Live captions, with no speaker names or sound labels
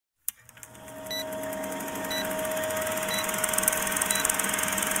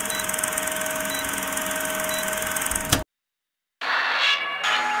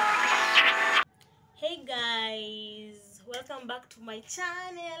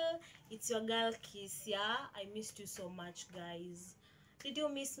channel. It's your girl Kisia. I missed you so much, guys. Did you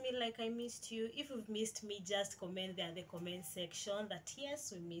miss me like I missed you? If you've missed me, just comment there in the comment section that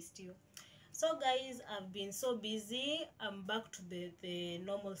yes, we missed you. So guys, I've been so busy. I'm back to the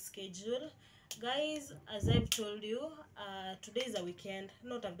normal schedule, guys. As I've told you, today is a weekend. I've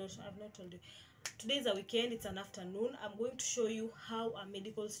not told you. Today is a weekend. It's an afternoon. I'm going to show you how a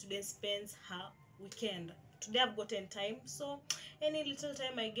medical student spends her weekend. Today I've gotten time, so any little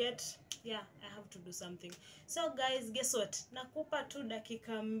time I get, yeah, I have to do something. So guys, guess what, nakupa tu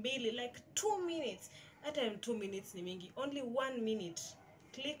dakika mbili, like 2 minutes. At time 2 minutes ni mingi, only 1 minute.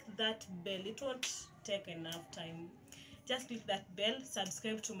 Click that bell. It won't take enough time. Just click that bell,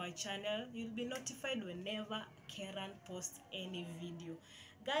 subscribe to my channel. You'll be notified whenever Karen posts any video.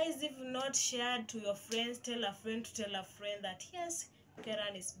 Guys, if not shared to your friends, tell a friend to tell a friend that yes,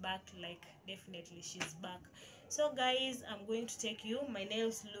 Karen is back. Like, definitely she's back. So guys, I'm going to take you. My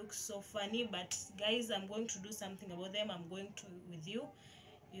nails look so funny, but guys, I'm going to do something about them. I'm going to with you.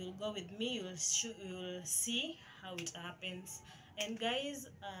 You'll go with me. You'll see how it happens. And guys,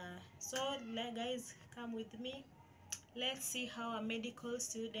 guys, come with me. Let's see how a medical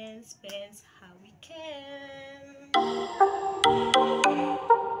student spends her weekend.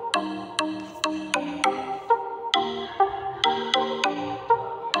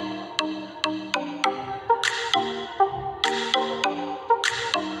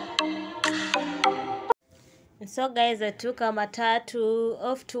 And so guys, I took a matatu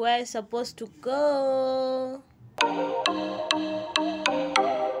off to where I'm supposed to go.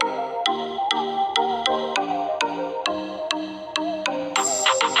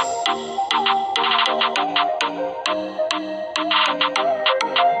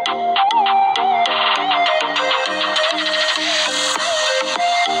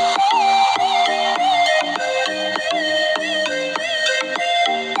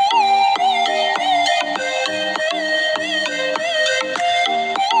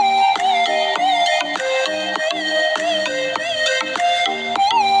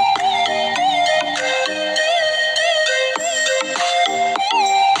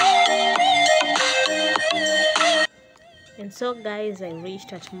 And so guys, I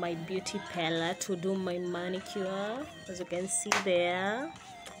reached at my beauty parlor to do my manicure. As you can see there,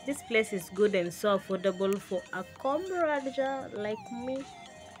 this place is good and so affordable for a comrade like me.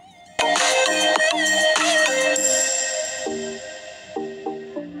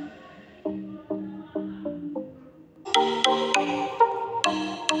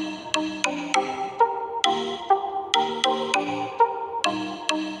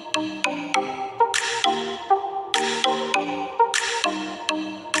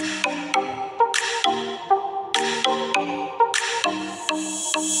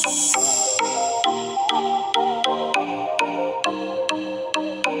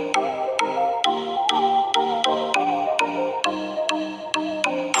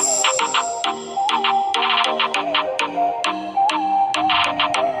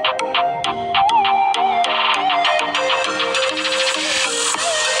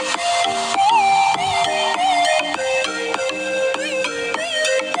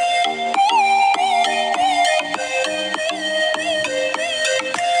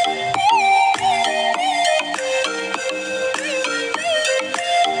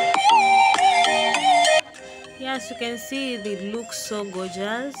 As you can see, it looks so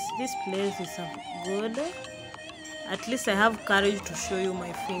gorgeous. This place is good. At least I have courage to show you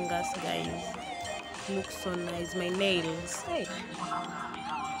my fingers, guys. It looks so nice. My nails. Hey.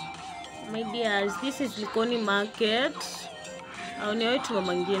 My dears, this is Likoni Market.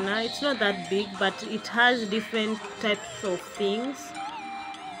 It's not that big, but it has different types of things.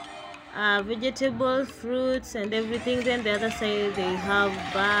 Vegetables, fruits, and everything. Then the other side they have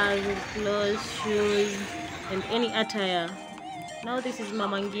bags, clothes, shoes, and any attire. Now this is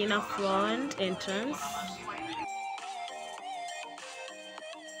Mama Ngina front entrance.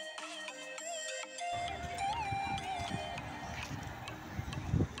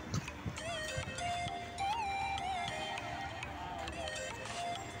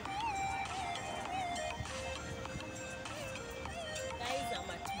 Guys, I'm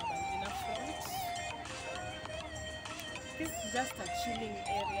at Mama Ngina front. This is just a chilling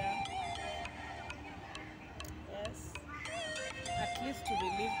area. Yes. At least to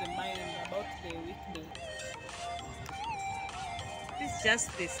relieve the mind about the weekday. This is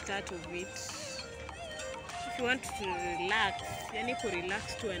just the start of it. If you want to relax, you need to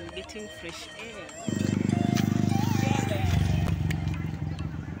relax too and getting fresh air. Yeah, guys.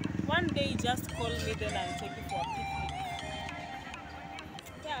 One day just call me, then I'll take you for a picnic.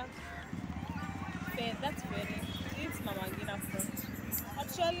 Yeah. That's very. It's Mama Ngina front.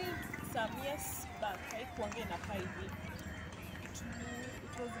 Actually, some years back, haikuanga inakaa hivi.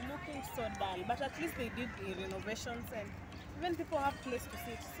 It was looking so dull, but at least they did the renovations and even people have place to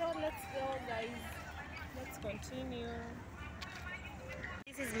sit. So let's go, guys. Let's continue.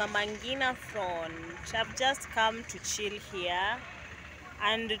 This is Mama Ngina front. I've just come to chill here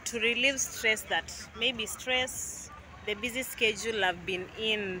and to relieve stress the busy schedule I've been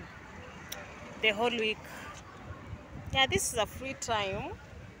in the whole week. Yeah, this is a free time.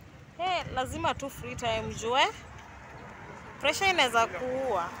 Hey, lazima tu free time jue. Pressure inaweza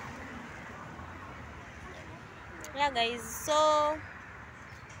kuua. Yeah guys, so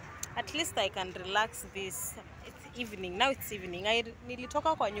at least I can relax this. It's evening. Now it's evening.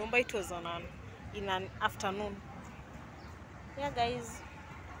 Nilitoka kwa nyumba, it was in an afternoon. Yeah guys,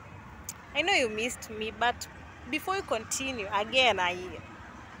 I know you missed me, but before you continue, again I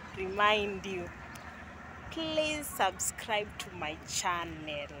remind you, please subscribe to my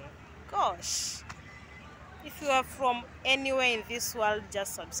channel. Gosh, if you are from anywhere in this world,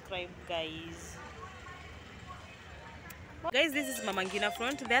 just subscribe, guys. Guys, this is Mama Ngina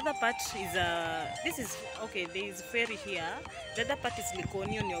front. The other part is there is ferry here. The other part is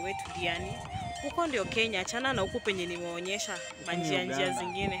Likoni on your way to Diani. Huko ndio Kenya, chana na huko penye nimeonyesha njia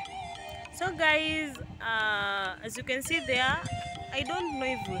zingine. So guys, as you can see there, I don't know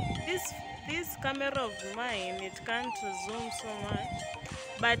if this camera of mine, it can't zoom so much,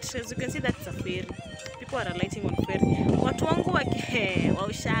 but as you can see, that's a ferry. People are alighting on ferry. Watu wangu wa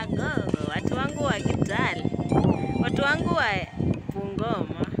Ushago, watu wangu wa Kitale, watu wangu wa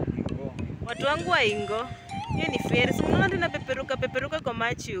Bungoma, watu wangu wa Ingo. Hiyo ni ferry. So mnaona tunapeperuka kwa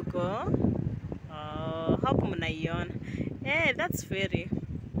machi huko. Hapo mnaiona. Yeah, that's ferry.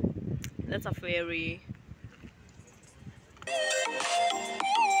 That's a ferry.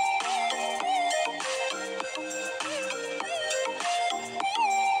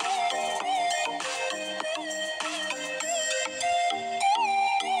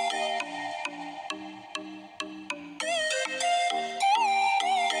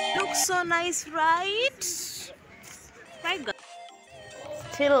 Looks so nice, right? Right, guys.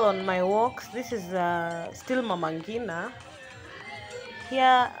 Still on my walks. This is still Mama Ngina.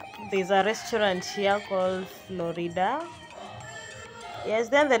 Here there's a restaurant here called Florida. Yes,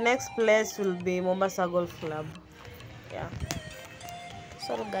 then the next place will be Mombasa Golf Club. Yeah.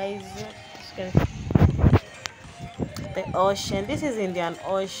 So guys, the ocean. This is Indian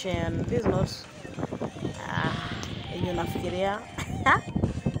Ocean. This is not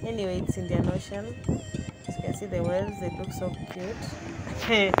anyway, it's Indian Ocean. As you can see the whales, they look so cute.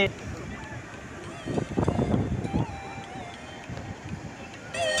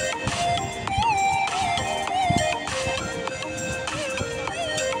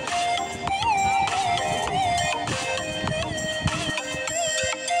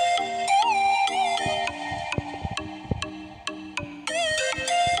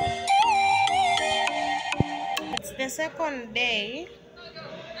 It's the second day.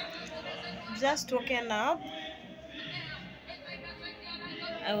 Just woken up.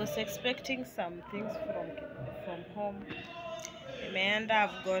 I was expecting some things from home. And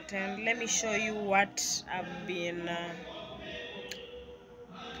I've gotten. Let me show you what I've been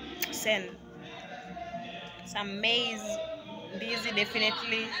sent. Some maize. Busy,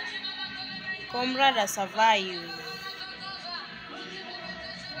 definitely. Comrade has survived.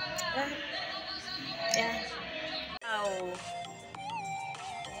 Yeah. Wow.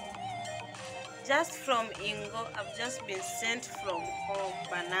 Just from Ingo, I've just been sent from home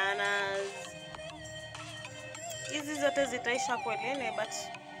bananas. Hizi zote zitaisha kwelene, but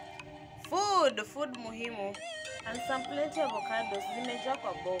food muhimu, and some plenty of avocados zimejaa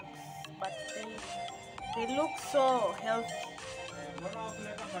kwa box, but they look so healthy.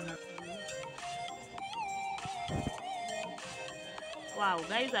 Wow,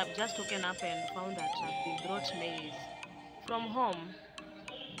 guys, I've just woken up and found that I've been brought maize from home.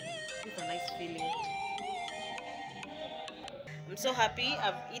 It's a nice feeling. I'm so happy.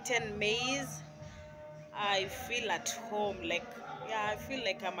 I've eaten maize. I feel at home, I feel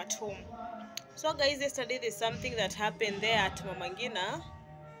like I'm at home. So guys, yesterday there's something that happened there at Mama Ngina.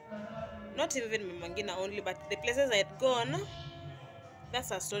 Not even Mama Ngina only, but the places I had gone. That's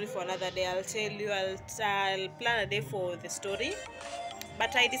a story for another day. I'll tell you. I'll plan a day for the story.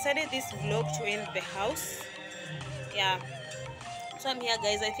 But I decided this vlog to end the house. Yeah. So I'm here,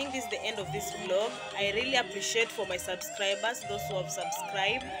 guys. I think this is the end of this vlog. I really appreciate for my subscribers, those who have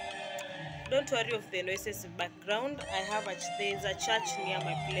subscribed. Don't worry of the noises in background. There's a church near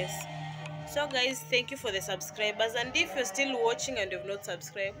my place. So guys, thank you for the subscribers, and if you're still watching and you've not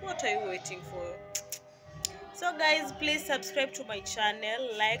subscribed, what are you waiting for? So guys, please subscribe to my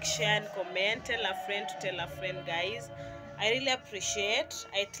channel, like, share and comment, tell a friend to tell a friend, guys. I really appreciate,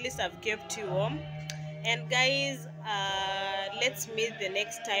 at least I've kept you warm. And guys, let's meet the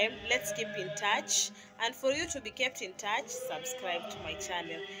next time. Let's keep in touch, and for you to be kept in touch, subscribe to my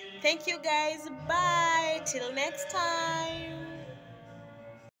channel. Thank you guys, bye till next time.